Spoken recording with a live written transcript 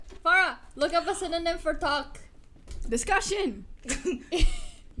Look up a synonym for talk. Discussion.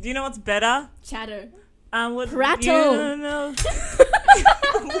 Do you know what's better? Chatter. Prattle. No.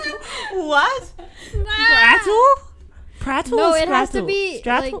 What? Ah. Prattle? No, or it has to Scrattle? be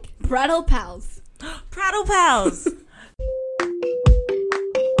Strattle? like Prattle Pals. Prattle Pals.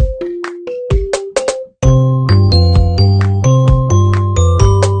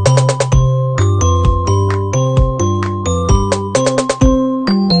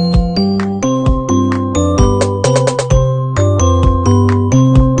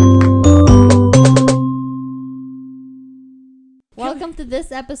 welcome to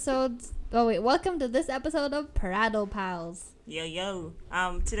this episode. Welcome to this episode of Prattle Pals. Yo.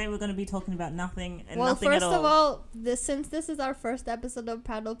 Today we're going to be talking about nothing and Well, nothing first at all. of all, since this is our first episode of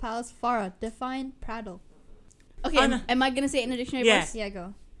Prattle Pals, Farah, define prattle. Okay, Oh, no. am I gonna say it in a dictionary? Yeah. Voice? Yeah,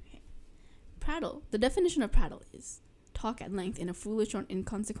 go. Prattle. The definition of prattle is talk at length in a foolish or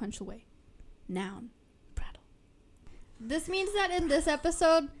inconsequential way. Noun. Prattle. This means that in this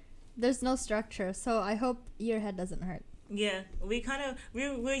episode, there's no structure, so I hope your head doesn't hurt. Yeah, we kind of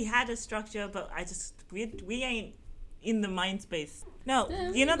we had a structure, but we ain't in the mind space. No,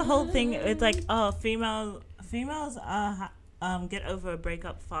 you know the whole thing. It's like females get over a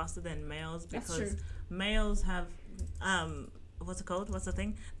breakup faster than males because That's true. males have what's it called? What's the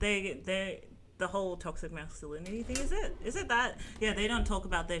thing? They the whole toxic masculinity thing. Is it that? Yeah, they don't talk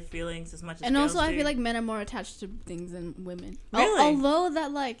about their feelings as much as And girls also, I do. feel like men are more attached to things than women. Really? Although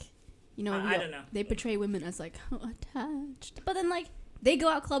that, like, you know, I don't know. they portray women as like attached, but then like they go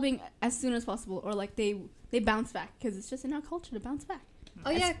out clubbing as soon as possible, or like they bounce back because it's just in our culture to bounce back.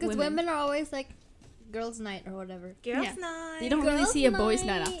 Oh As yeah, because women are always like girls' night or whatever. Girls' Yeah. night. You don't really Girls' see a boys'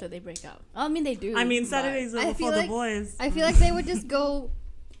 night night. after they break up. I mean, they do. I mean, but- Saturdays are I for feel the like- boys. I feel like they would just go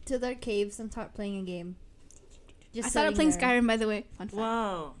to their caves and start playing a game. Just I started playing sitting there. Skyrim, by the way. Fun fact.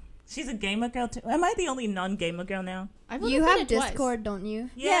 Whoa. She's a gamer girl too. Am I the only non-gamer girl now? I've You only have played it twice. Discord, don't you?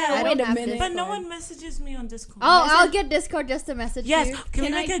 Yeah, I wait don't a have minute. But no Discord. one messages me on Discord. Oh, Message- I'll get Discord just to message Yes. you. Can we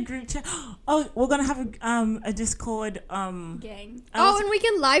Can make I- a group chat? Oh, we're gonna have a Discord. Gang. Oh, and we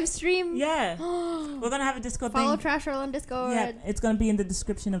can live stream. yeah, we're gonna have a Discord Follow thing. Trash Roll on Discord. Yeah, it's gonna be in the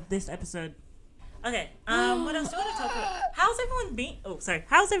description of this episode. Okay. What else do you want to talk about? How's everyone been? Oh, sorry.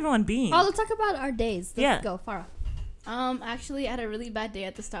 How's everyone been? Oh, let's talk about our days. Let's Yeah. go, Farah. Actually, I had a really bad day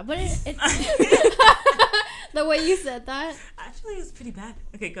at the start, but it The way you said that. Actually, it was pretty bad.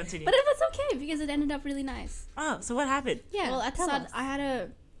 Okay, continue. but it was okay because it ended up really nice. Oh, so what happened? Yeah. Well, at the tell start, us. I had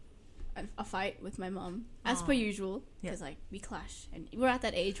a fight with my mom, as Aw. per usual, Yeah. because like we clash, and we're at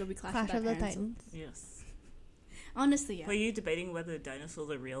that age where we clash, Clash with of our the parents. Titans. Yes. Honestly, yeah, Were you debating whether dinosaurs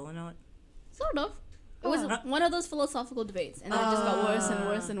are real or not? sort of. It was Oh. one of those philosophical debates, and then it just got worse and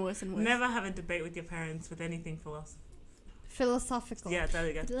worse and worse and worse. Never have a debate with your parents with anything philosophical. Philosophical. Yeah, there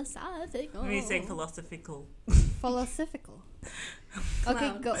you go. Philosophical. When you say philosophical. Philosophical. Okay,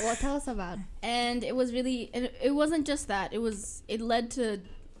 Clown. go. Well, tell us about. And it was really, it wasn't just that. It led to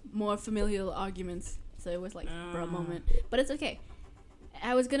more familial arguments. So it was like for a moment, but it's okay.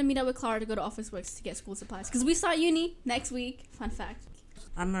 I was gonna meet up with Clara to go to Office Works to get school supplies because we start uni next week. Fun fact.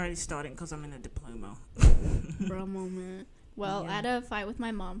 I'm already starting because I'm in a diploma. For a moment. Well, Yeah. I had a fight with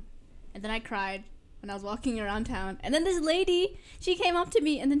my mom, and then I cried when I was walking around town. And then this lady, she came up to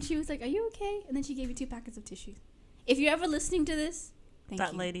me, and then she was like, "Are you okay?" And then she gave me 2 packets of tissues. If you're ever listening to this, thank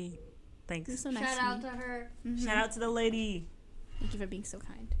That you. lady. You're Thanks. so nice Shout to out me. to her. Mhm. Shout out to the lady. Thank you for being so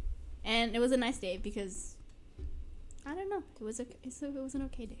kind. And it was a nice day because I don't know. It was okay. It was an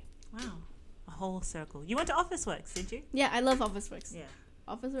okay day. Wow. A whole circle. You went to Office Works, did you? Yeah, I love Office Works. Yeah.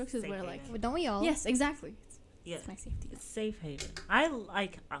 Office Works is Safe where haven. like Well, don't we all? yes, exactly. Yeah. It's my safety. It's safe haven. I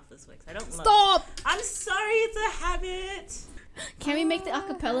like Office Works. I don't love Stop. I'm sorry, it's a habit. Can we make the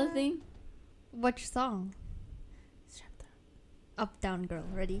acapella thing? Which song? Up, down, girl.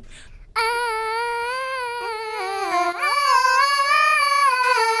 Ready?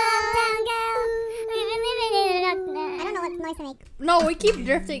 I don't know what noise I make. No, we keep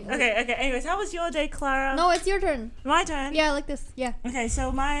drifting. Okay. Anyways, how was your day, Clara? No, it's your turn. My turn? Yeah, like this. Yeah. Okay,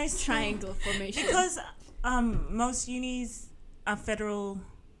 so my... Triangle formation. Because most unis are federal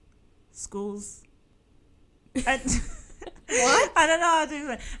schools. What? I don't know how to do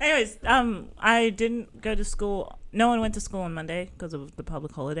that. Anyways, I didn't go to school. No one went to school on Monday because of the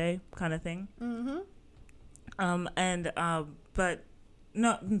public holiday kind of thing. Mm-hmm. But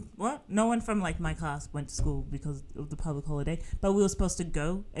no one from like my class went to school because of the public holiday, but we were supposed to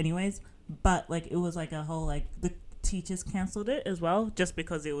go anyways. But like it was like a whole like the teachers canceled it as well, just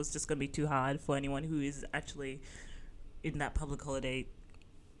because it was just gonna be too hard for anyone who is actually in that public holiday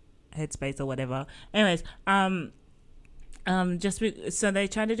headspace or whatever. Anyways, So they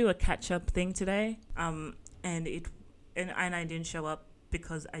tried to do a catch-up thing today, and I didn't show up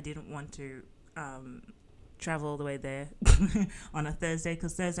because I didn't want to travel all the way there on a Thursday,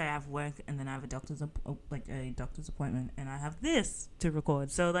 because Thursday I have work and then I have a doctor's appointment, and I have this to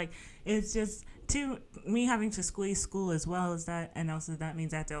record. So like it's just me having to squeeze school as well as that, and also that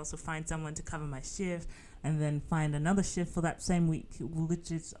means I have to also find someone to cover my shift and then find another shift for that same week,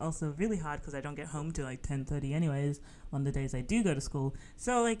 which is also really hard because I don't get home till like 10:30 anyways on the days I do go to school.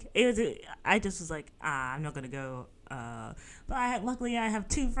 So like I just was like, I'm not gonna go. But luckily I have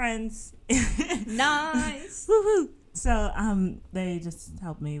 2 friends. Nice. Woohoo! So they just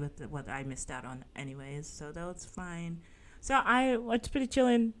helped me with what I missed out on anyways. So that was fine. So I was pretty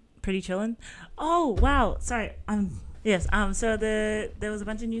chillin'. Oh wow! Sorry. Yes. So there was a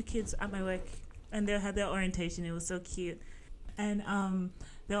bunch of new kids at my work, and they had their orientation. It was so cute, and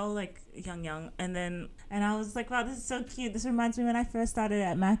they're all like young, and I was like, wow, this is so cute. This reminds me when I first started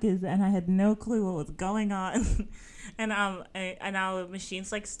at Macca's, and I had no clue what was going on, and our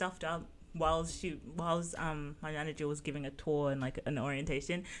machines like stuffed up while my manager was giving a tour and like an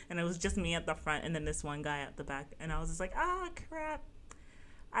orientation, and it was just me at the front, and then this one guy at the back, and I was just like, crap,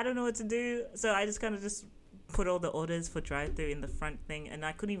 I don't know what to do. So I just kind of just put all the orders for drive-thru in the front thing, and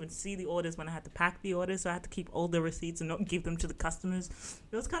I couldn't even see the orders when I had to pack the orders, so I had to keep all the receipts and not give them to the customers.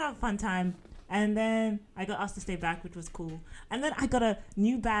 It was kind of a fun time. And then I got asked to stay back, which was cool. And then I got a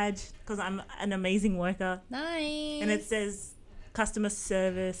new badge because I'm an amazing worker. Nice. And it says customer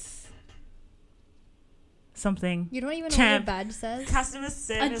service something. You don't even champ. know what your badge says? Customer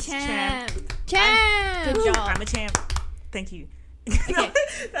service champ. Champ! Good job. I'm a champ. Thank you. Okay.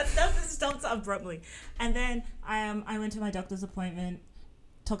 That stuff just stops abruptly. And then I went to my doctor's appointment,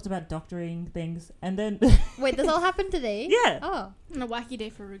 talked about doctoring things, and then Wait, this all happened today? Yeah. Oh. On a wacky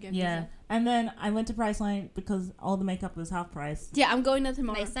day for Rugen. Yeah. And then I went to Priceline because all the makeup was half price. Yeah, I'm going there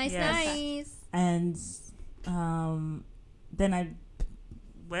tomorrow. Nice. And then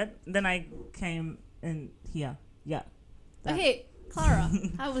I came in here. Yeah. That. Okay, Clara,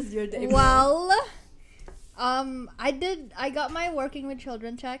 how was your day? Well, I got my working with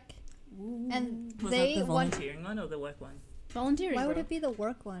children check. Ooh. And Was they that the volunteering one or the work one? Volunteering. Why would bro. it be the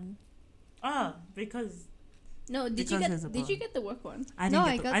work one? Because No, did Because you there's a get bond. the work one? I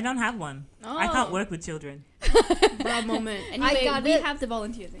don't have one. Oh. I can't work with children. Bro moment. Anyway, got we it. have the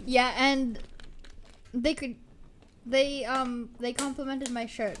volunteer thing. Yeah, and they complimented my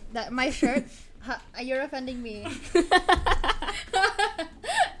shirt. That my shirt. You're offending me.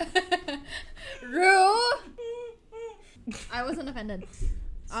 Rue. I wasn't offended.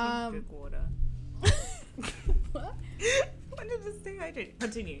 Good water. What? What did this thing I did?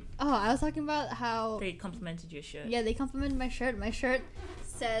 Continue. Oh, I was talking about how. They complimented your shirt. Yeah, they complimented my shirt. My shirt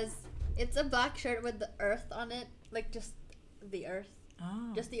says it's a black shirt with the earth on it, like just the earth,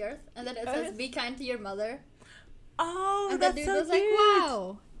 Oh. just the earth, and then it says Earth? "Be kind to your mother." Oh, And that's the dude so was cute. like,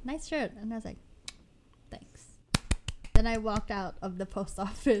 "Wow, nice shirt," and I was like, "Thanks." Then I walked out of the post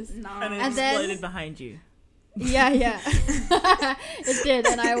office. No. And it And then- exploded behind you. Yeah. It did,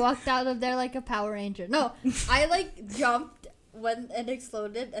 and I walked out of there like a Power Ranger. No, I like jumped when it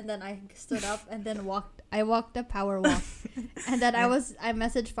exploded, and then I stood up and then walked. I walked a power walk, and then I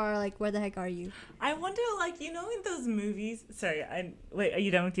messaged Farah like, "Where the heck are you?" I wonder, like, in those movies. Sorry, wait. Are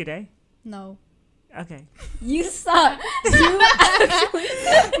you done with your day? No. Okay. You suck. You actually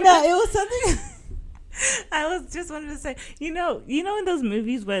suck. No, it was something. I was just wanted to say, in those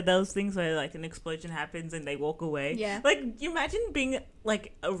movies where those things where like an explosion happens and they walk away. Yeah. Like, you imagine being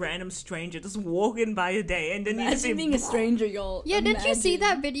like a random stranger just walking by your day, and then you just Imagine being a stranger, y'all. Yeah, did you see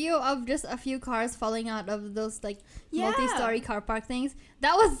Imagine. that video of just a few cars falling out of those like Yeah. multi-story car park things?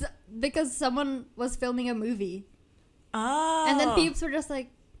 That was because someone was filming a movie, Oh. and then peeps were just like,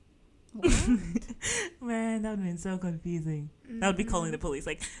 "What?" Man, that would have been so confusing. That would be calling the police.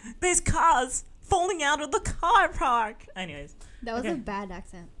 Like, there's cars falling out of the car park. Anyways, That was Okay. a bad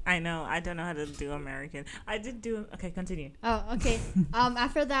accent. I know. I don't know how to do American. I did do. Okay, continue. Oh, okay.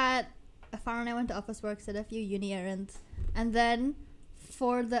 After that, Farah and I went to office work, did a few uni errands, and then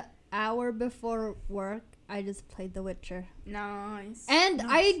for the hour before work, I just played The Witcher. Nice. And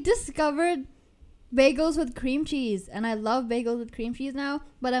I discovered bagels with cream cheese, and I love bagels with cream cheese now,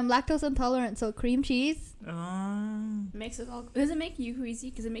 but I'm lactose intolerant, so cream cheese. Makes us all. Does it make you queasy?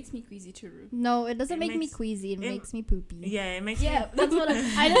 Because it makes me queasy too. Rue. No, it doesn't It make me makes- queasy, it it- makes me poopy. Yeah, it makes. Yeah, me, that's what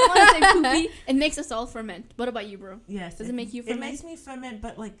I didn't want to say poopy. It makes us all ferment. What about you, bro? Yes. Does it make you It ferment? makes me ferment,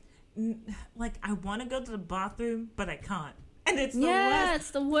 but like I want to go to the bathroom, but I can't. And it's the Yeah, worst.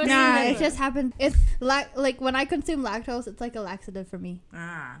 it's the worst. Nah, thing it ever. just happened. It's like when I consume lactose, it's like a laxative for me.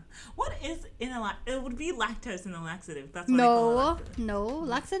 What is in a it would be lactose in a laxative. That's what I call No, it. no,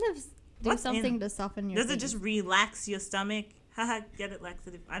 laxatives do What's something in- to soften your. Does it feelings. just relax your stomach? Haha, get it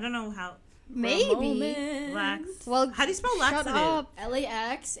laxative. I don't know how. Maybe? Lax. Well, How do you spell shut laxative? up.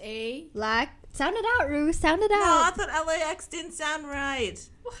 LAXA. Sound it out, Rue. Sound it No, I out. thought LAX didn't sound right.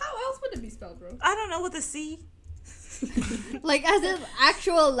 Well, how else would it be spelled, bro? I don't know what the C. Like as in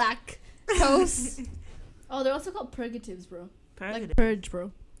actual lactose. Oh, they're also called purgatives, bro. Like Purgative. purge,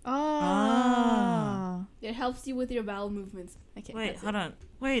 bro. Oh. It helps you with your bowel movements. Okay. Wait, hold on.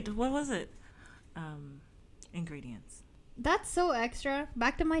 Wait, what was it? Ingredients. That's so extra.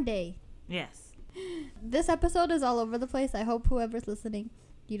 Back to my day. Yes. This episode is all over the place. I hope whoever's listening,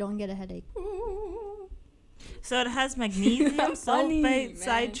 you don't get a headache. So it has magnesium, Funny, sulfate, man.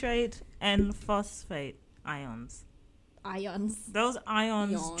 citrate, and phosphate ions. Ions. Those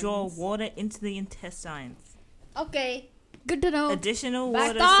ions Ions. draw water into the intestines. Okay. Good to know. Additional Back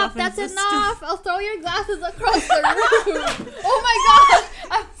water off. softens That's the enough. I'll throw your glasses across the room. Oh my gosh.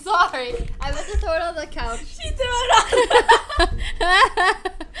 I'm sorry. I meant to throw it on the couch. She threw it on.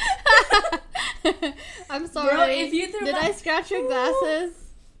 I'm sorry. Bro, if you threw Did my- I scratch your glasses?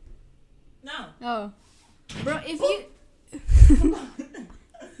 No. Oh. Bro, if you...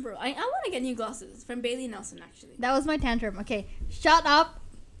 Bro, I want to get new glasses from Bailey Nelson, actually. That was my tantrum. Okay. Shut up.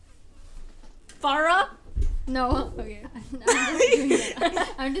 Farah? No. Okay. I'm just doing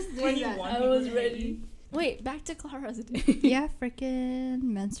that. I'm just When doing you that. want I people was to hate ready. you. Wait, back to Clara's day. Yeah, freaking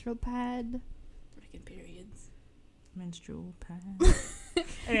menstrual pad. Freaking periods. Menstrual pad.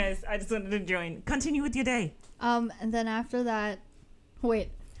 Anyways, I just wanted to join. Continue with your day. And then after that, wait.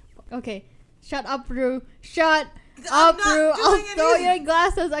 Okay. Shut up, Rue. Shut I'm up, not Rue. I'll doing throw anything. your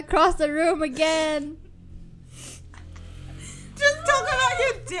glasses across the room again. Just talk about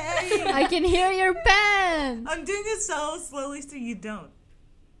your day. I can hear your pen. I'm doing it so slowly so you don't.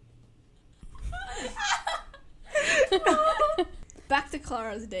 Back to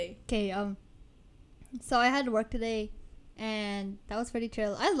Clara's day. Okay, so I had work today, and that was pretty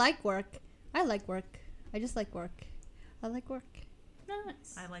chill. I like work. I just like work. I like work.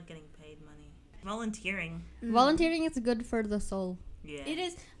 Nice. I like getting paid money. Volunteering. Volunteering is good for the soul. Yeah. It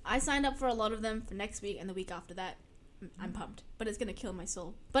is. I signed up for a lot of them for next week and the week after that. I'm pumped. But it's going to kill my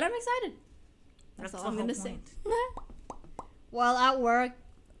soul. But I'm excited. That's all I'm going to say. While at work,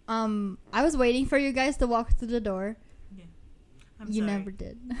 I was waiting for you guys to walk through the door. I'm You sorry. never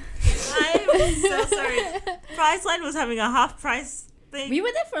did. I'm so sorry. Priceline was having a half price thing. We were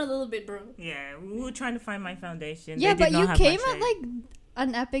there for a little bit, bro. Yeah, we were trying to find my foundation. Yeah, They did but not you have came my at shade. like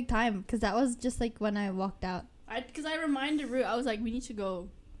an epic time, because that was just like when I walked out. Because I reminded Rue, I was like, we need to go.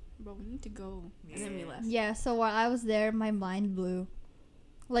 Bro, we need to go. And then we Yeah. left. Yeah, so while I was there, my mind blew.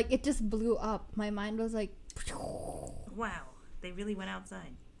 Like, it just blew up. My mind was like, Wow, they really went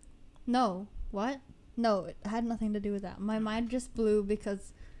outside. no, what? No, it had nothing to do with that. My mind just blew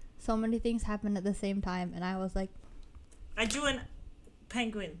because so many things happened at the same time, and I was like, I drew a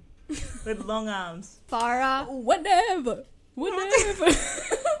penguin with long arms. Farah. Whatever. Whatever. We'll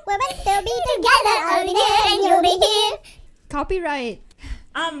still be together, I'll be there and you'll be here. Copyright.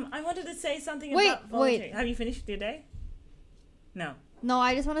 I wanted to say something Wait, about volunteering. Have you finished your day? No. No,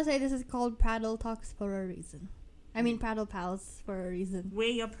 I just want to say this is called Prattle Talks for a reason. I mean, Prattle Pals for a reason. We're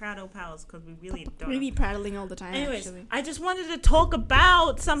your Prattle Pals because we really don't. We be prattling all the time, Anyways, actually. I just wanted to talk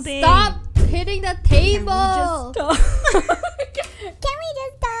about something. Stop hitting the table. Can we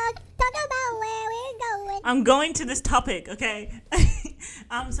just talk about where we're going? I'm going to this topic, okay?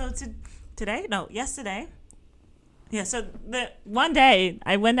 So yesterday. Yeah, so the one day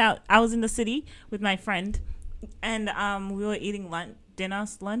I went out, I was in the city with my friend, and we were eating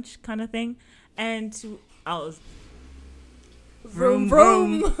lunch kind of thing, and I was Vroom,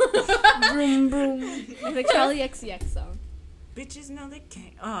 vroom. Vroom, vroom. Like the Charlie XCX song. bitches know they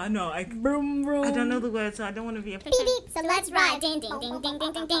can't. Oh no, Vroom, vroom. I don't know the words, so I don't want to be a. Beep beep, so let's ride. Ding ding ding ding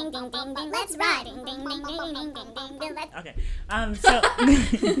ding ding ding ding ding ding. Let's ride. Ding ding ding ding ding ding ding ding. Let's. Okay.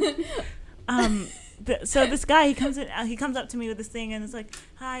 So this guy he comes up to me with this thing and it's like,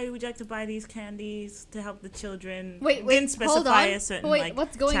 "Hi, would you like to buy these candies to help the children?" Wait, Didn't specify hold on. a certain Wait, like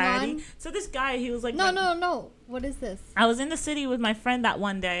what's going charity. on? So this guy, he was like, No. What is this? I was in the city with my friend that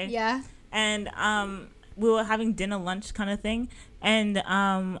one day. Yeah. And we were having dinner lunch kind of thing, and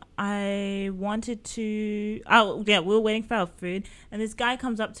I wanted to we were waiting for our food, and this guy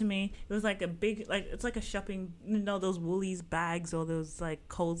comes up to me. It was like a big, like, it's like a shopping, those Woolies bags or those like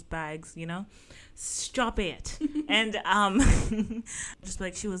Coles bags, stop it. And just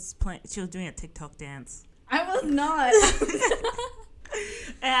like she was doing a TikTok dance. I was was not.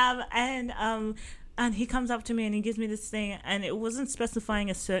 And he comes up to me and he gives me this thing, and it wasn't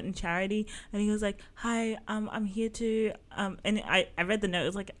specifying a certain charity, and he was like, "Hi, I'm here to and I read the note. It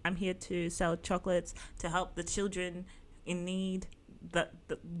was like, I'm here to sell chocolates to help the children in need. That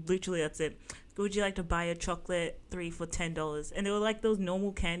literally that's it. Would you like to buy a chocolate 3 for $10?" And they were like those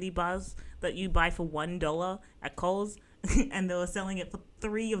normal candy bars that you buy for $1 at Kohl's, and they were selling it for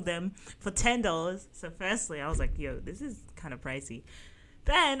 3 of them for $10. So firstly, I was like, "Yo, this is kind of pricey."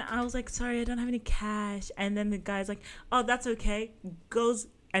 Then I was like, "Sorry, I don't have any cash." And then the guy's like, "Oh, that's okay." Goes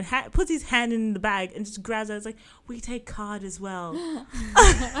and puts his hand in the bag and just grabs it. It's like, "We take card as well."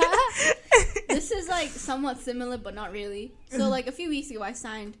 This is like somewhat similar, but not really. So like a few weeks ago, I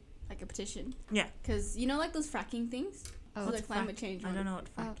signed like a petition. Yeah. Because you know like those fracking things? Oh, for the climate change. I don't know what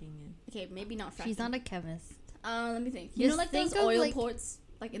fracking is. Okay, maybe not fracking. She's not a chemist. Let me think. You know like think those of, oil like- ports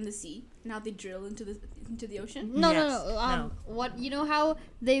like in the sea? Now they drill into the ocean? No, Yes. no. What, you know how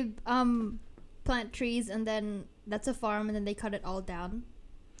they plant trees and then that's a farm and then they cut it all down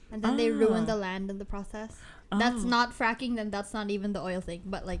and then they ruin the land in the process. That's not fracking, then that's not even the oil thing.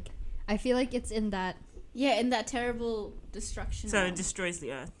 But like, I feel like it's in that. Yeah, in that terrible destruction. So it destroys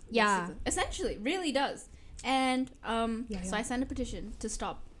the earth. Yeah. Essentially, really does. And so yeah. I signed a petition to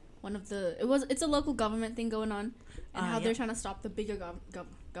stop one of the it's a local government thing going on, and how they're trying to stop the bigger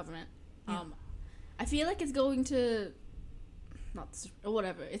government. Yeah. I feel like it's going to or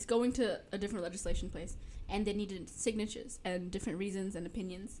whatever. It's going to a different legislation place, and they needed signatures and different reasons and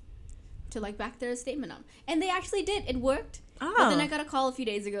opinions to like back their statement up. And they actually did. It worked. Oh. But then I got a call a few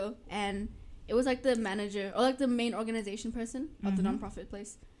days ago, and it was like the manager or like the main organization person of the nonprofit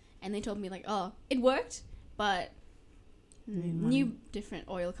place, and they told me like, "Oh, it worked, but new different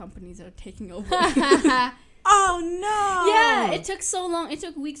oil companies are taking over." Oh no! Yeah, it took so long. It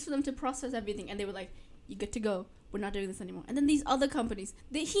took weeks for them to process everything, and they were like, "You good to go. We're not doing this anymore." And then these other companies,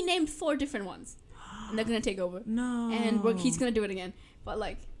 he named 4 different ones, and they're gonna take over. No. And he's gonna do it again. But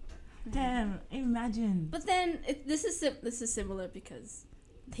like, damn, imagine. but then this is similar because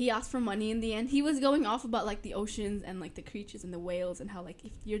he asked for money in the end. He was going off about like the oceans and like the creatures and the whales and how like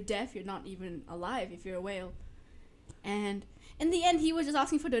if you're deaf, you're not even alive if you're a whale. And in the end, he was just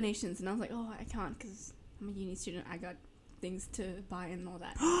asking for donations, and I was like, "Oh, I can't because I'm a uni student. I got things to buy and all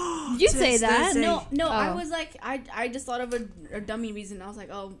that." Did you say that? No, I Oh. was like, I just thought of a dummy reason. I was like,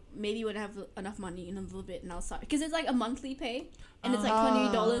 "Oh, maybe when I have enough money in a little bit, and I'll start," because it's like a monthly pay, and it's like $20.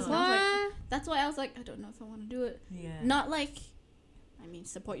 And I was like, that's why I was like, I don't know if I want to do it. Yeah. Not like, I mean,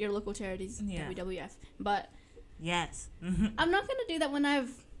 support your local charities, Yeah. WWF, but Yes. I'm not gonna do that when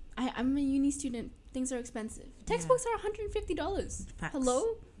I'm a uni student. Things are expensive. Textbooks are $150. Facts.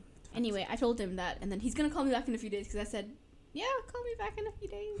 Hello. Anyway, I told him that, and then he's gonna call me back in a few days because I said, "Yeah, call me back in a few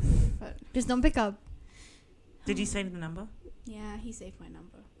days." But Just don't pick up. Did you save the number? yeah, he saved my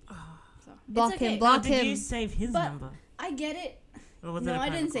number. So Block it's okay. him. Block Did you him. save his But- number? I get it. Or was No, it a I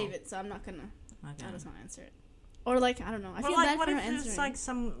didn't private save it, so I'm not gonna. Okay. I just want to answer it. Or like, I don't know. I Well, feel like, bad what for if her it's answering. like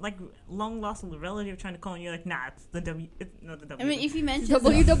some like long lost relative trying to call and you're like, nah, it's the W. It's not the W. I mean, if you mention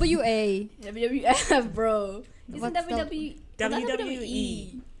WWA. WWF, bro, isn't What's the- WWE?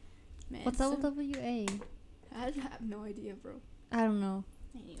 WWE. Man, What's so- WWA? I have no idea, bro. I don't know.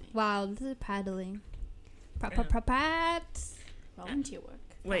 Anyway, Wow, this is paddling. Yeah. Pat. volunteer work.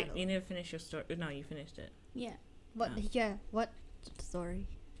 Wait, Prattle. you didn't finish your story. No, you finished it. Yeah, What? Oh. Yeah. What story?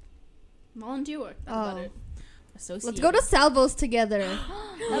 volunteer work. That's about Oh. it. Associate. Let's go to Salvos together.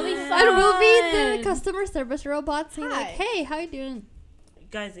 That'll be fun. And we'll be the customer service robot saying like, Hi. "Hey, how you doing?"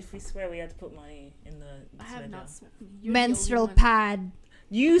 Guys, if we swear, we had to put money in the. I have not. swear jar. You're the Menstrual only one. pad.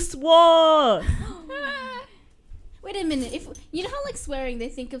 You swore. Wait a minute. If you know how like swearing, they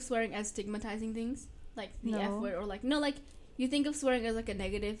think of swearing as stigmatizing things, like the F No. word, or like no, like you think of swearing as like a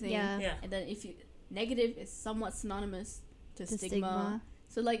negative thing. Yeah. Yeah. And then if you negative is somewhat synonymous to To stigma. stigma.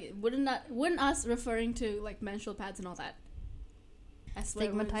 So like wouldn't us referring to like menstrual pads and all that as swear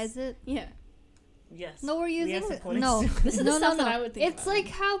words? Stigmatize it. Yeah. Yes. No, we're We are using supporting no. stigma. This is no, the no, stuff no. that I would think It's about. like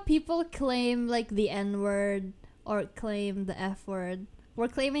how people claim like the N word or claim the F word. We're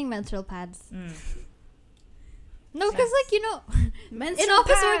claiming menstrual pads. Mm. No, because Yes. like, you know, menstrual in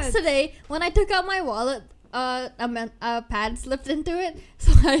office pads. works today, when I took out my wallet, a pad slipped into it,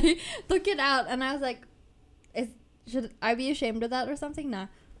 so I took it out and I was like, should I be ashamed of that or something? Nah.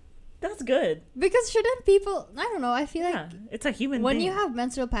 That's good. Because shouldn't people, I don't know, I feel Yeah, like it's a human when thing. you have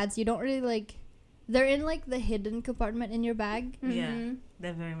menstrual pads, you don't really like, they're in like the hidden compartment in your bag. Yeah, Mhm.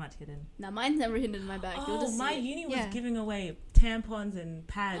 they're very much hidden. Now mine's never hidden in my bag. You'll Oh, just my see it. uni was Yeah. giving away tampons and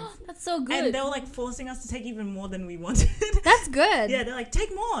pads. That's so good. And they were like forcing us to take even more than we wanted. That's good. Yeah, they're like,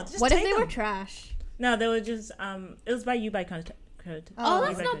 take more. Just What if take they them. were trash? No, they were just it was by You by Code. Oh,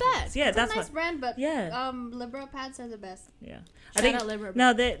 that's not bad. Yeah, It's that's a nice brand, but Yeah. Liberal pads are the best. Yeah. Shout out Liberal.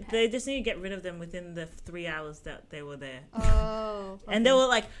 No, they just need to get rid of them within the 3 hours that they were there. Oh. And there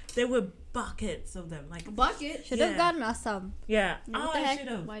were buckets of them. Like A bucket. Should have Yeah. gotten us some. Yeah. What Oh, the I heck? should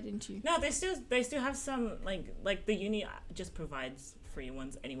have. Why didn't you? No, they still have some like the uni just provides free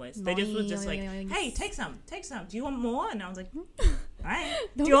ones anyways. They just were just like, hey, take some. Do you want more? And I was like, all right.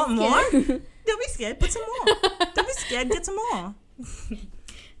 Do you want more? Don't be scared. Put some more. Don't be scared. Get some more.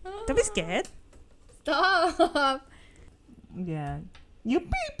 Don't be scared. Stop. Yeah. You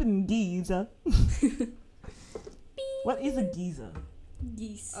beeping geezer. What is a geezer?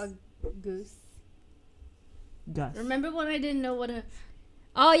 Geese. A goose. Gus. Remember when I didn't know what a...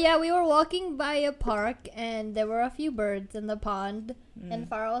 Oh yeah, we were walking by a park and there were a few birds in the pond. And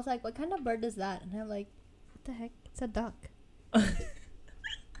Farah was like, "What kind of bird is that?" And I'm like, "What the heck? It's a duck."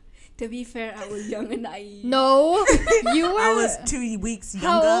 To be fair, I was young and naive. No, you were. I was 2 weeks younger.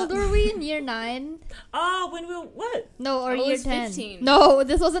 How old were we in year 9? Oh, when we were what? No, or I year was 10. 15. No,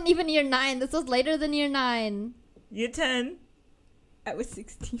 this wasn't even year 9. This was later than year 9. Year 10. I was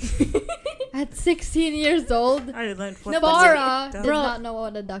 16. At 16 years old, I learned what Farah the did not know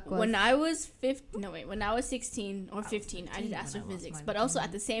what a duck was. When I was 16 or 15, I did 15 when I astrophysics. lost But my also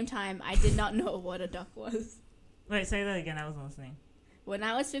at the same time, I did not know what a duck was. Wait, say that again. I wasn't listening. When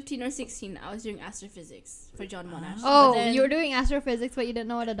I was 15 or 16, I was doing astrophysics for John Monash. Oh, But then- you were doing astrophysics, but you didn't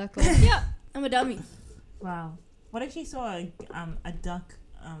know what a duck was. Yeah, I'm a dummy. Wow. What if she saw a duck?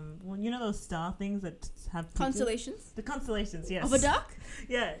 Well, you know those star things that have people? Constellations The constellations, yes. of a duck?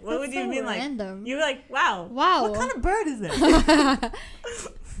 Yeah. What would That's you so mean like? random. You're like, wow. Wow. What kind of bird is it?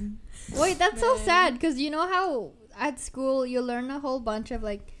 Wait, that's so Man. sad because you know how at school you learn a whole bunch of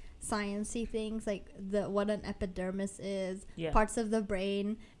like sciencey things, like what an epidermis is, Yeah. parts of the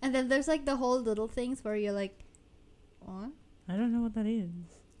brain, and then there's like the whole little things where you're like, what? I don't know what that is.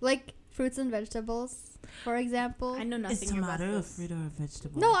 Like fruits and vegetables, for example. I know Is nothing about tomato a this. fruit or a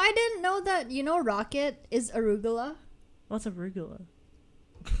vegetable? No, I didn't know that. You know, rocket is arugula. What's arugula?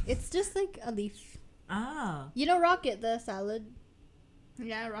 It's just like a leaf. Ah. You know, rocket, the salad.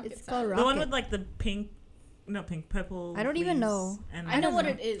 Yeah, rocket It's salad. called The one rocket. with like the pink, not pink, purple. I don't even leaves know. And I know like- what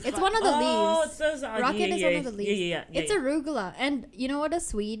it is. It's but- one of the Oh, leaves. it's those. Rocket yeah, is yeah, one of the leaves. Yeah. It's arugula, and you know what a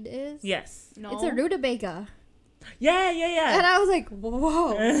Swede is? Yes. No. It's a rutabaga. Yeah. And I was like,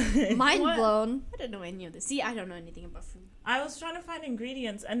 whoa, mind What? blown. I don't know any of this. See, I don't know anything about food. I was trying to find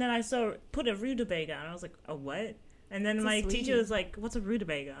ingredients, and then I saw put a rutabaga, and I was like, a what? And then It's a my sweet. teacher was like, "What's a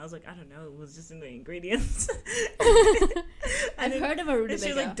rutabaga?" I was like, "I don't know. It was just in the ingredients." I've heard of a And rutabaga. she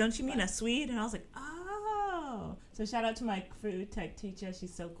was like, "Don't you mean a Swede?" And I was like, "Oh." So shout out to my food tech teacher.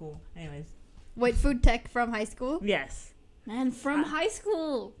 She's so cool. Anyways, Wait, food tech from high school? yes, Man, from high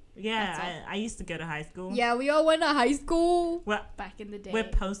school. That's yeah. I used to go to high school. Yeah, we all went to high school. Well, Back in the day. we're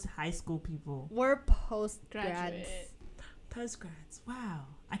post high school people. We're post grads. Graduate. Post grads. Wow,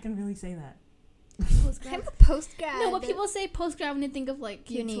 I can really say that. I'm a post grad. No, but people say postgrad when they think of like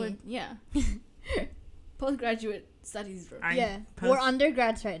kids Uni. who are, yeah. Postgraduate studies. Bro. Yeah, post- we're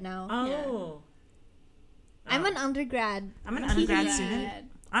undergrads right now. Oh. I'm Oh. an undergrad. I'm an undergrad Yeah.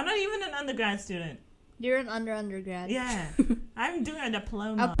 student. I'm not even an undergrad student. You're an undergrad. Yeah, I'm doing a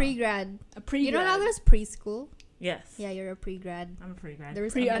diploma. A pre-grad. A pre. You know how there's preschool? Yes. Yeah, you're a pre-grad. I'm a pre-grad.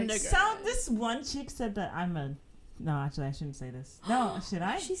 There's Pre-undergrad. So this one chick said that I'm a. No, actually, I shouldn't say this. No, should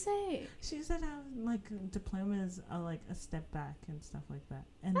I? What did she say? She said like diplomas are like a step back and stuff like that.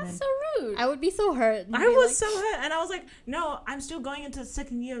 And That's then so rude. I would be so hurt. and I be was like, so hurt, and I was like, no, I'm still going into the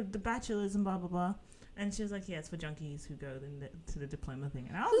second year of the bachelor's and blah blah blah. And she was like, yeah, it's for junkies who go to the diploma thing.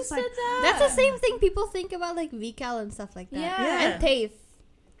 And I was Who just said like, that? That's the same thing people think about like VCAL and stuff like that. Yeah. And TAFE.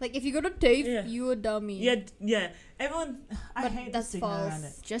 Like if you go to TAFE, Yeah. you a dummy. yeah. Everyone, I But hate the that's stigma around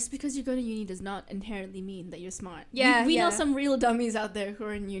it. false. Just because you go to uni does not inherently mean that you're smart. Yeah, we yeah. know some real dummies out there who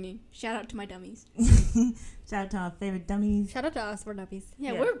are in uni. Shout out to my dummies. Shout out to our favorite dummies. Shout out to us, we're dummies.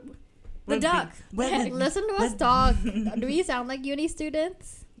 Yeah, Yeah. we're We're duck. big- we're the- Listen to us we're- talk. Do we sound like uni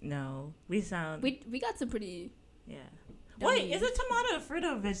students? No, we sound. we got some pretty. Yeah. Dummy. Wait, is a tomato a fruit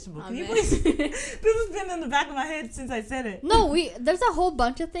or a vegetable? Oh, Can you man. please? This has been in the back of my head since I said it. No, there's a whole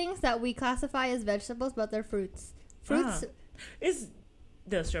bunch of things that we classify as vegetables, but they're fruits. Fruits,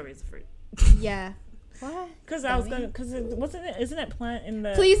 The strawberry's a fruit. yeah. What? Because I was Dummy. going. Because isn't it plant in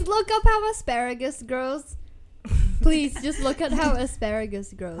the? Please look up how asparagus grows. Please, just look at how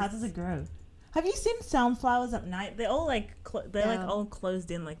asparagus grows. How does it grow? Have you seen sunflowers at night? They're all like they're like Yeah. all closed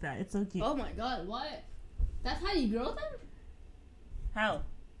in like that. It's so cute. Oh my god, what? That's how you grow them? How?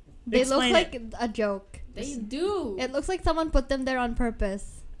 They Explain look it. like a joke. They do. It looks like someone put them there on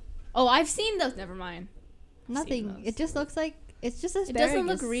purpose. Oh, I've seen those. Never mind. Nothing. those. It just looks like it's just It asparagus. doesn't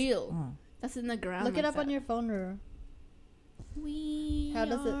look real. Oh. That's in the ground. Look it like up on that. your phone, Ruru. We How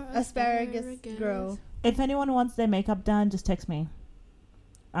does it are asparagus grow? If anyone wants their makeup done, just text me.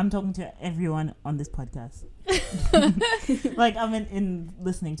 I'm talking to everyone on this podcast. Like, I'm in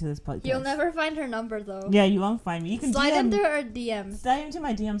listening to this podcast. You'll never find her number though. Yeah, you won't find me. You can slide DM, into her DMs. slide into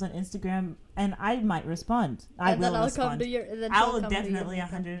my DMs on Instagram, and I might respond. I And then will I'll respond. come to your. And then I she'll will come to your definitely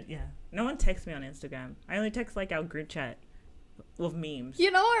makeup. 100. Yeah. No one texts me on Instagram. I only text like our group chat with memes.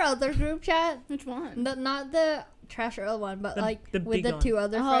 You know our other group chat? Which one? Not the Trash Earl one, but The- like the with big the one. two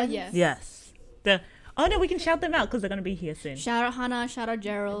other Oh, friends. yes. Yes. Oh no, we can shout them out because they're gonna be here soon. Shout out Hannah. Shout out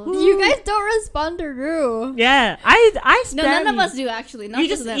Gerald. You guys don't respond to Rue. Yeah, I No, spam none of you. us do actually. Not You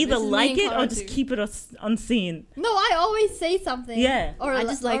just them. either This is me like and it or Clara just too. keep it unseen. No, I always say something. Yeah. Or I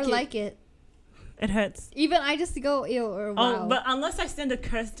just like or it. like it. It hurts. Even I just go ew or wow. Oh, but unless I send a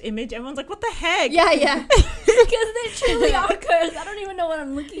cursed image, everyone's like, "What the heck?" yeah, yeah. Because they truly are cursed. I don't even know what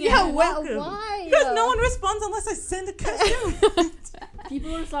I'm looking Yeah, at. well, welcome. why? Because no one responds unless I send a cursed image.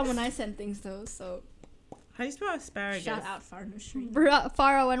 People respond when I send things though. So How do you spell asparagus? shout out Farno Street.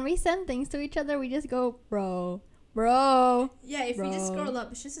 Farah, when we send things to each other, we just go, bro. Yeah, if you just scroll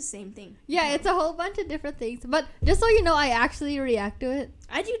up, it's just the same thing. Yeah, it's a whole bunch of different things. But just so you know, I actually react to it.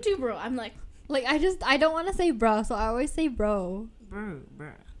 I do too, bro. I'm like, I don't want to say bro, so I always say bro. Bro.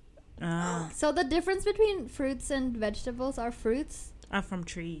 So the difference between fruits and vegetables are fruits. Are from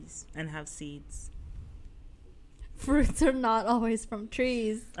trees and have seeds. Fruits are not always from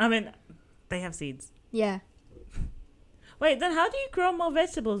trees. I mean, they have seeds. Yeah. Wait, then how do you grow more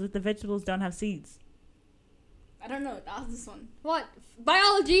vegetables if the vegetables don't have seeds? I don't know. Ask this one. What?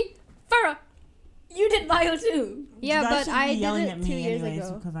 Biology? Farah! You did bio too. Yeah, You guys but should I be did yelling it at 2 me years anyways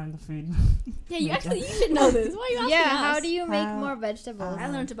ago. because I'm the food. Yeah, you Yeah. actually you should know this. Why are you asking Yeah, us? how do you make How- more vegetables? I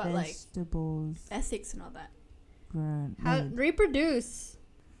learned about, like, vegetables ethics and all that. grown. How reproduce?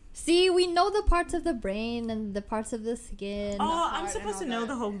 See, we know the parts of the brain and the parts of the skin. Oh, heart I'm and supposed to all know that.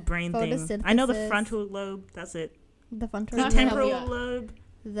 the whole brain thing. I know the frontal lobe. That's it. The frontal The Not lobe, temporal help you out. lobe.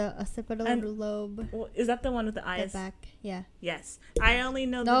 the occipital And- lobe, Well, is that the one with the the eyes? back. Yeah. Yes. I only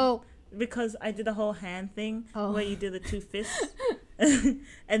know No. because I did the whole hand thing Oh. where you do the two fists.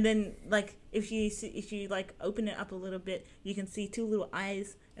 And then like if you like open it up a little bit, you can see two little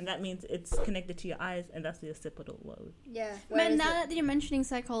eyes, and that means it's connected to your eyes, and that's the occipital lobe. Yeah. Man, now that you're mentioning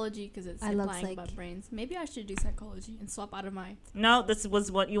psychology, because it's I love implying psych. about brains, maybe I should do psychology and swap out of my. No, this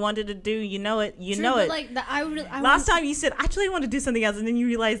was what you wanted to do. You know it. You True, know but it. like that, I Last time you said actually I want to do something else, and then you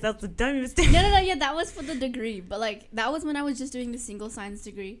realized that's the dumbest thing. No, yeah, that was for the degree, but like that was when I was just doing the single science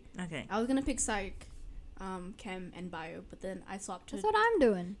degree. Okay. I was gonna pick psych, chem, and bio, but then I swapped to That's what I'm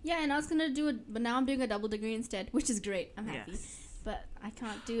doing. yeah, and I was gonna do it, but now I'm doing a double degree instead, which is great. I'm happy, Yes. but I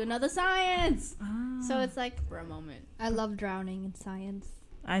can't do another science, Ah, so it's like for a moment. I love drowning in science.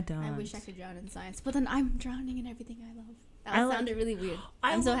 I don't. I wish I could drown in science, but then I'm drowning in everything I love. That I like- sounded really weird.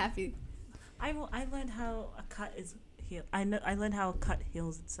 I I'm so lo- happy. I learned how a cut is heal. I learned how a cut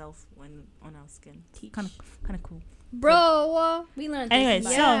heals itself when on our skin. Teach. Kind of cool. Bro. We learned. Anyway, this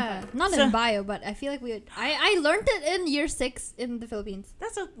in so- bio. Yeah. Not so- in bio, but I feel like I learned it in year 6 in the Philippines.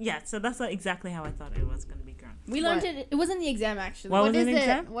 So that's exactly how I thought it was gonna be grown. We learned What? it. It wasn't the exam actually. What was is an it?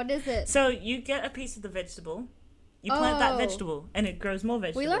 exam? What is it? So you get a piece of the vegetable, you plant that Oh. vegetable, and it grows more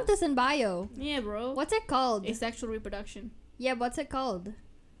vegetables. We learned this in bio. Yeah, bro. What's it called? Asexual reproduction. Yeah, what's it called?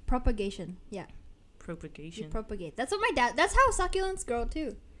 Propagation. Yeah, you Propagation. propagate. That's what my dad. That's how succulents grow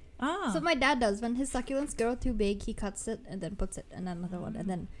too. Ah. So my dad does. When his succulents grow too big, he cuts it and then puts it in another one, and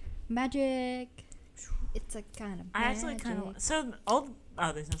then magic. It's a kind of I actually kind of there's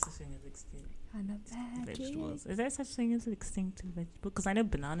no such thing as extinct kind of magic. vegetables. Is there such thing as extinct vegetable? Because I know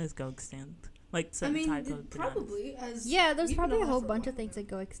bananas go extinct, like certain type of bananas. as Yeah, there's probably a whole bunch of things that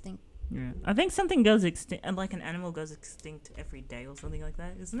go extinct. Yeah, I think something goes extinct, and like an animal goes extinct every day or something like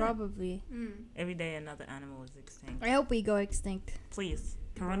that, isn't it? Probably. Every day another animal is extinct. I hope we go extinct. Please,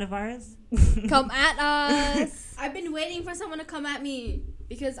 coronavirus. Come at us. I've been waiting for someone to come at me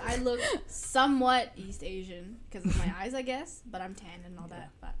because I look somewhat East Asian because of my eyes, I guess. But I'm tan and all that.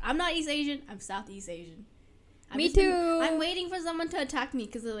 But I'm not East Asian. I'm Southeast Asian. Me too. I'm waiting for someone to attack me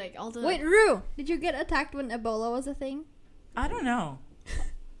because of like all the. Wait, Rue, did you get attacked when Ebola was a thing? I don't know.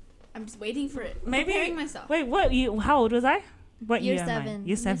 I'm just waiting for it. I'm Maybe. preparing myself. Wait, what? How old was I? What Year year am I? 7.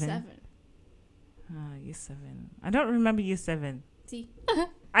 Year I'm 7. 7. Year 7. I don't remember year 7. See.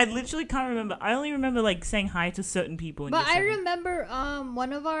 I literally can't remember. I only remember like saying hi to certain people. In But year I 7. remember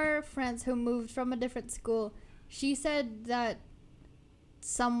one of our friends who moved from a different school. She said that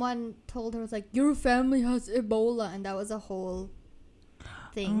someone told her, was like, your family has Ebola, and that was a whole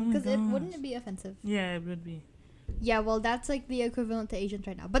thing, my because it gosh. wouldn't it be offensive? Yeah, it would be. Yeah, well, that's like the equivalent to Asians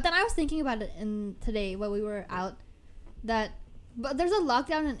right now. But then I was thinking about it today while we were out, but there's a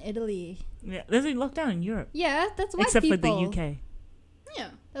lockdown in Italy. Yeah, there's a lockdown in Europe. Yeah, that's white Except people. for the UK. Yeah.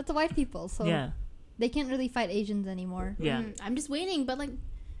 That's the white people, so Yeah. they can't really fight Asians anymore. Yeah. I'm just waiting, but like,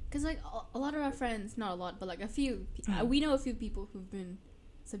 because like a lot of our friends, not a lot, but like a few, we know a few people who've been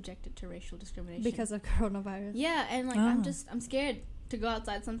subjected to racial discrimination Because of coronavirus. yeah, and like I'm scared to go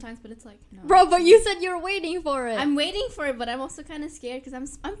outside sometimes, but it's like no. Bro, but you said you're waiting for it. I'm waiting for it, but I'm also kind of scared because I'm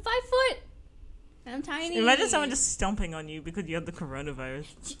 5 foot and I'm tiny. Imagine someone just stomping on you because you have the coronavirus.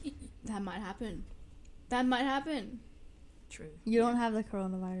 That might happen. That might happen. True. You don't have the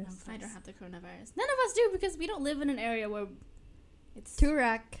coronavirus. I don't have the coronavirus. None of us do because we don't live in an area where it's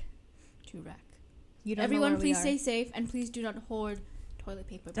Turak. too rack. You don't Everyone, know where we please are. stay safe and please do not hoard toilet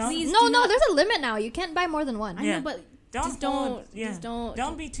paper. Don't- Please No, do not. there's a limit now. You can't buy more than one. I Yeah. know, but Don't just don't. hold- yeah. Just don't.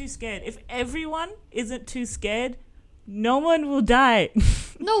 Don't be too scared. If everyone isn't too scared, no one will die.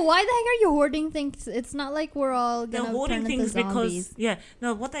 No, why the heck are you hoarding things? It's not like we're all They're gonna hoarding turn into things zombies.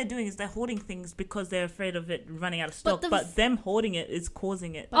 because what they're doing is they're hoarding things because they're afraid of it running out of stock. the But them hoarding it is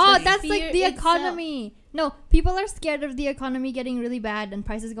causing it. But Oh, the that's fear like the itself. economy. No, people are scared of the economy getting really bad and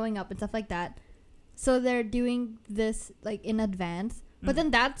prices going up and stuff like that. So they're doing this like in advance. But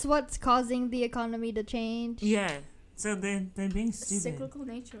then that's what's causing the economy to change. Yeah. So they're being The stupid. cyclical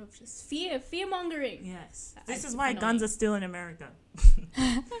nature of just fear mongering. Yes. I- This is it's why annoying. guns are still in America.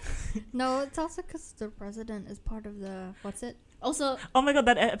 No, it's also because the president is part of the what's it? Also, Oh my god,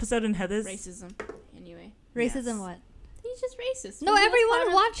 that episode in Heathers. racism. Anyway, Racism. Yes. What? he's just racist. No, He was everyone part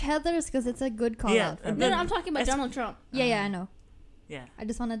of- watch Heathers because it's a good call Yeah, out. and No, then- I'm talking about it's- Donald Trump. Yeah, I know. Yeah. I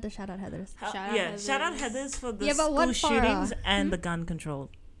just wanted to shout out Heathers. Shout out Shout out Heathers. Heathers for the Yeah, but what school Farah? shootings and Hmm? the gun control.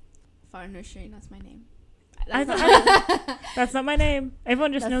 Far Nursery, that's my name. I That's, thought- That's not my name.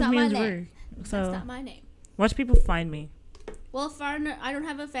 Everyone just That's knows not me my as name. Rue. that's So not my name. watch people find me. Well, I don't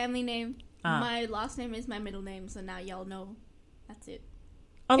have a family name. Ah. My last name is my middle name, so now y'all know. That's it.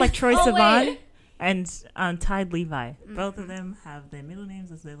 Oh, like Troy Oh, Sivan wait. and Tide Levi. Mm-hmm. Both of them have their middle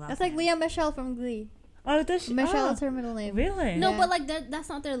names as their last. That's like name. Leah Michelle from Glee. Oh, does she? Michelle oh, is her middle name. Really? No, Yeah. but like that's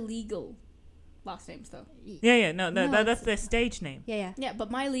not their legal last names though. Yeah. No, No, that's their stage name. Yeah. Yeah, but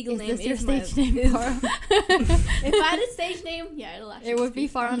my legal Is name this your is my stage name, is- Farah? If I had a stage name, yeah, it'll actually It would be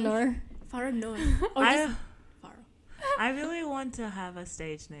Farah Farah Noor. Farah Noor. Or I just Farah. I really want to have a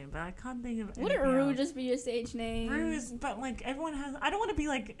stage name, but I can't think of anything Wouldn't Rue else. just be your stage name? Rue is, but like everyone has. I don't want to be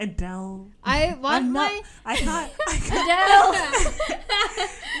like Adele. I want I'm not. my I can't. Adele.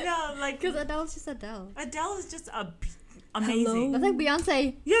 No, like because Adele's just Adele. Adele is just amazing. That's like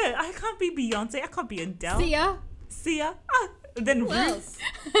Beyonce. Yeah, I can't be Beyonce. I can't be Adele. Sia. Sia. Then Who Rue. else?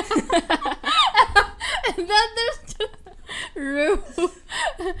 And then there's just Rue.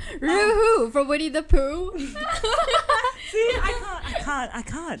 Rue who? From Winnie the Pooh? See, I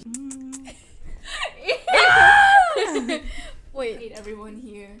can't. Wait. Hate everyone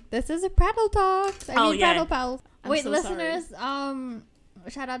here. This is a Prattle Talks. Oh, yeah. Prattle Pals. I'm Wait, so listeners,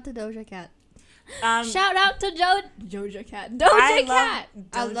 shout out to Doja Cat. Shout out to Doja Cat. Doja I Cat.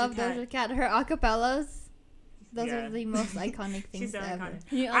 I love Doja Cat. Her acapellas. Those Yeah. are the most iconic things She's so ever. iconic.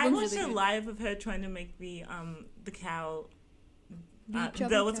 Her new I album's watched really a good. live of her trying to make the cow. Beach of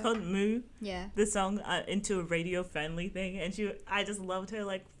The a what's cow. called Moo. Yeah. The song into a radio friendly thing, and I just loved her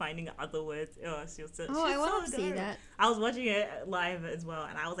like finding other words. Oh, she was so. Oh, I she's want so to see adorable. that. I was watching it live as well,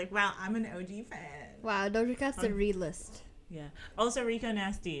 and I was like, wow, I'm an OG fan. Wow, Doja Cat's the realist. Yeah. Also, Rico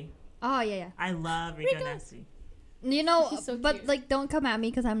Nasty. Oh, yeah. I love Rico Rico. Nasty. You know, She's so but cute. like, don't come at me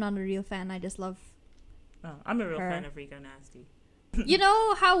because I'm not a real fan. I just love. Oh, I'm a real Her. fan of Rico Nasty. You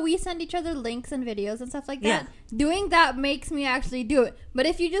know how we send each other links and videos and stuff like that? Yeah. Doing that makes me actually do it. But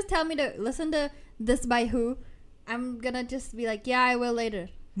if you just tell me to listen to this by who, I'm gonna just be like, yeah, I will later.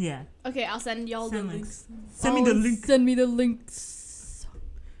 Yeah. Okay, I'll send y'all the Send links. Send me the link. Send me the links.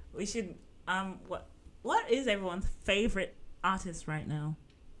 We should. What is everyone's favorite artist right now,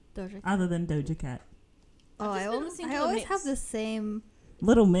 Doja Cat. other than Doja Cat? Oh, I've just been listening to I the always mix. have the same.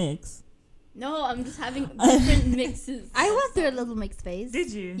 Little Mix. No, I'm just having different mixes. I went through a little mixed phase.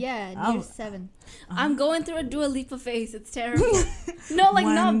 Did you? Yeah, Oh. year 7. I'm going through a Dua Lipa phase. It's terrible. No, like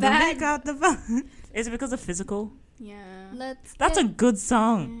not bad. Pick out the phone. Is it because of Physical? Yeah. Let's. That's a get- good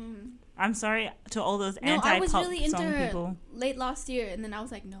song. Mm. I'm sorry to all those No, I was anti-pop really into song her people. late last year, and then I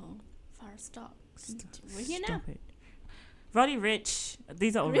was like, no, Farah, stop. We're here now. Stop it. Roddy Ricch.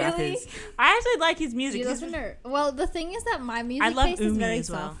 These are all Really? rappers. I actually like his Do music. you His- listen to her? Well, the thing is that my music I love taste is Umi very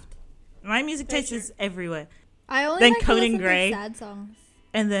as well. soft. My music Very taste true. is everywhere. I only Then like to Conan listen Gray. to sad songs.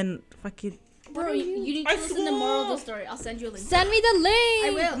 And then fucking Bro, you need to listen to the moral of the story. I'll send you a link. Send me the link.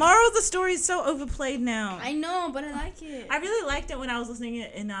 I will. Moral of the story is so overplayed now. I know, but I like it. I really liked it when I was listening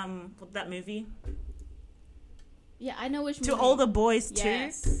it in that movie. Yeah, I know which To movie. All the Boys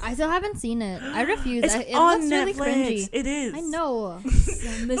Yes. too. I still haven't seen it. I refuse. It's It on looks Netflix. really cringy. It is. I know.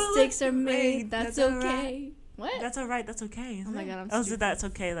 Some mistakes are made. That's That's alright. okay. What? That's alright. That's okay. Oh my God, I'm so stupid. that's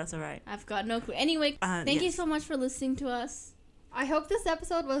okay. That's alright. I've got no clue. Anyway, thank you yes. so much for listening to us. I hope this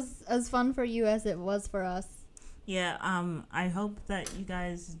episode was as fun for you as it was for us. Yeah. I hope that you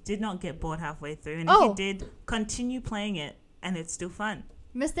guys did not get bored halfway through, and Oh. if you did, continue playing it, and it's still fun.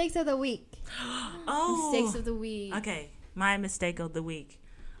 Mistakes of the week. Oh. Mistakes of the week. Okay. My mistake of the week.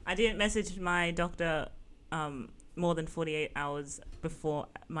 I didn't message my doctor more than 48 hours before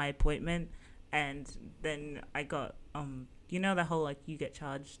my appointment, and then I got you know the whole like you get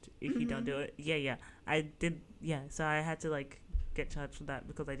charged if you don't do it. Yeah. I did. Yeah. So I had to like get charged for that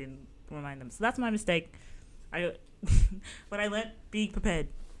because I didn't remind them. So that's my mistake. But I learned be prepared.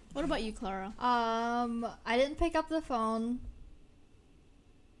 What about you, Clara? I didn't pick up the phone.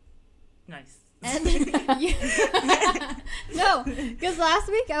 Nice. And no, because last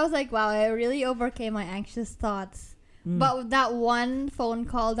week I was like, wow, I really overcame my anxious thoughts. But that one phone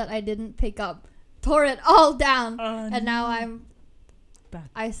call that I didn't pick up tore it all down. And now I'm back.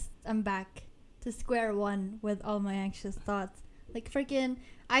 I'm back to square one with all my anxious thoughts. Like freaking,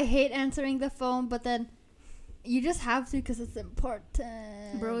 I hate answering the phone, but then you just have to because it's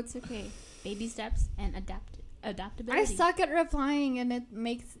important. Bro, it's okay. Baby steps and adaptability. I suck at replying, and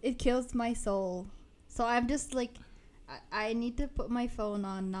it kills my soul. So I'm just like, I need to put my phone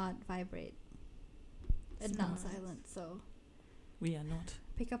on not vibrate and not silent. So We are not.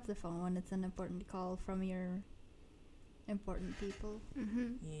 pick up the phone when it's an important call from your important people.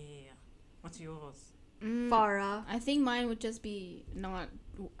 Mm-hmm. Yeah. What's yours? Farah. I think mine would just be not.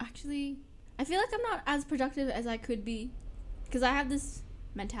 Actually, I feel like I'm not as productive as I could be, because I have this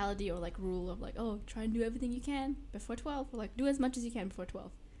mentality or like rule of like, oh, try and do everything you can before 12, or like do as much as you can before 12.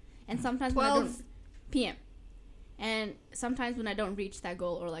 And sometimes when I 12 don't p.m. And sometimes when I don't reach that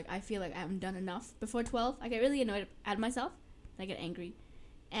goal, or like I feel like I haven't done enough before 12, I get really annoyed at myself. I get angry.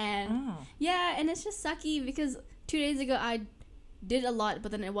 And yeah, and it's just sucky because 2 days ago I did a lot,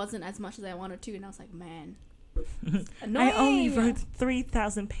 but then it wasn't as much as I wanted to, and I was like, man, annoying. I only wrote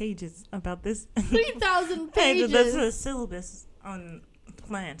 3,000 pages about this. 3,000 Hey, pages. that's a syllabus on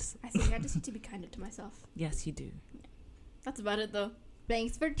plants. I think I just need to be kinder to myself. Yes, you do. That's about it, though.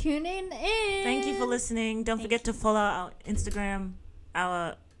 Thanks for tuning in. Thank you for listening. Don't forget to follow our Instagram,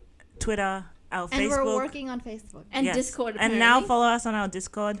 our Twitter, our And Facebook. we're working on Facebook. And Yes. Discord, And apparently. now follow us on our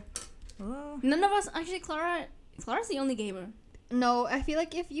Discord. Oh. None of us, actually, Clara's the only gamer. No, I feel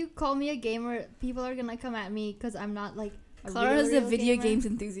like if you call me a gamer, people are gonna come at me because I'm not like a Clara's real a video gamer. games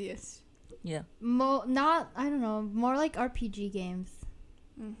enthusiast. Yeah. Not, I don't know, more like RPG games.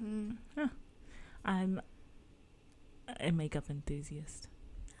 Mm-hmm. I'm a makeup enthusiast.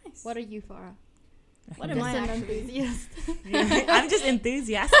 Nice. What are you, Farah? What I'm am I Just an actually? enthusiast. I'm just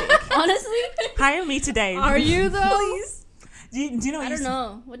enthusiastic. Honestly? Hire me today. Are you though? Please? Do you know what I you don't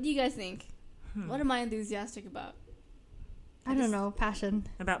know. What do you guys think? Hmm. What am I enthusiastic about? I don't know, passion.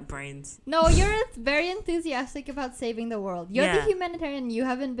 About brains. No, you're very enthusiastic about saving the world. You're the Yeah. humanitarian. You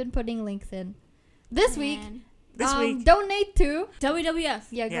haven't been putting links in. This week, Man. This week. donate to. WWF.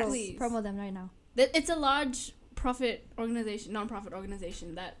 Yeah, Yes. go Please. promo them right now. It's a large non-profit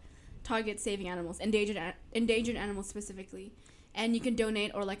organization that targets saving animals, endangered animals specifically. And you can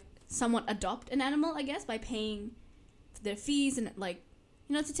donate or like somewhat adopt an animal, I guess, by paying their fees and like,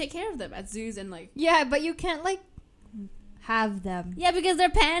 to take care of them at zoos and like. Yeah, but you can't like have them. Yeah, because they're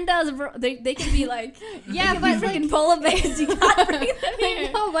pandas, bro. They can be like, Yeah, they can but be freaking like, polar bears. You gotta bring them I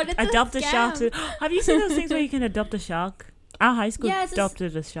here. know, but it's Adopt a shark. scam. Have you seen those things where you can adopt a shark? Our high school Yeah, it's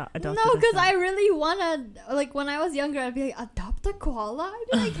adopted a shark. No, because I really wanna, like, when I was younger, I'd be like, adopt a koala?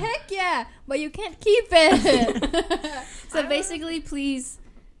 I'd be like, heck yeah, but you can't keep it. So basically, please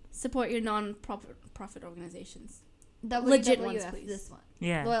support your non-profit organizations. Legit ones, WWF, please. this one.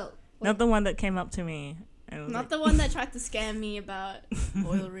 Yeah. Well, Not the one that came up to me. And was Not like, the one that tried to scam me about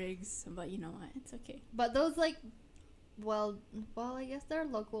oil rigs, but you know what? It's okay. but those, like, well, I guess there are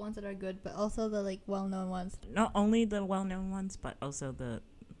local ones that are good, but also the, like, well-known ones. not only the well-known ones, but also the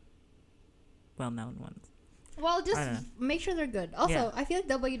well-known ones. Well, just I don't know. make sure they're good. Also, Yeah. I feel like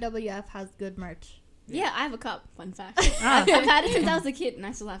WWF has good merch. Yeah, I have a cup. Fun fact. Ah. I've had it since I was a kid, and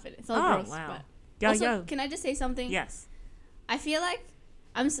I still have it. It's all Oh, gross. wow. But Yo, also, yo. can I just say something? Yes. I feel like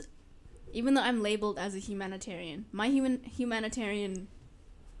even though I'm labeled as a humanitarian, my humanitarian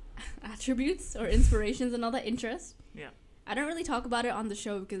attributes or inspirations and all that interest, Yeah. I don't really talk about it on the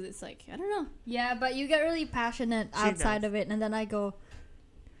show because it's like, I don't know. Yeah, but you get really passionate outside of it, and then I go,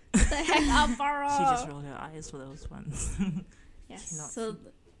 What the heck, Alvaro? She just rolled her eyes for those ones. Yes. Not So,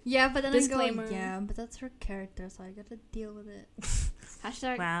 yeah, but then Disclaimer. I go, yeah, but that's her character, so I gotta deal with it.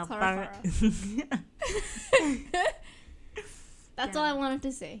 hashtag wow, Clara Farah. That's all I wanted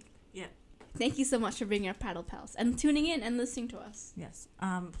to say. Yeah. Thank you so much for being our Prattle Pals and tuning in and listening to us. Yes.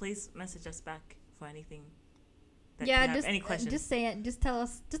 Please message us back for anything. That Yeah, you have just any questions. just say it. Just tell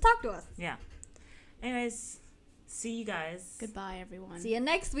us. Just talk to us. Yeah. Anyways, see you guys. Goodbye, everyone. See you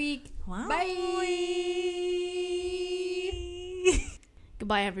next week. Wow. Bye.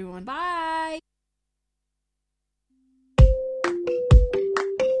 Goodbye, everyone. Bye.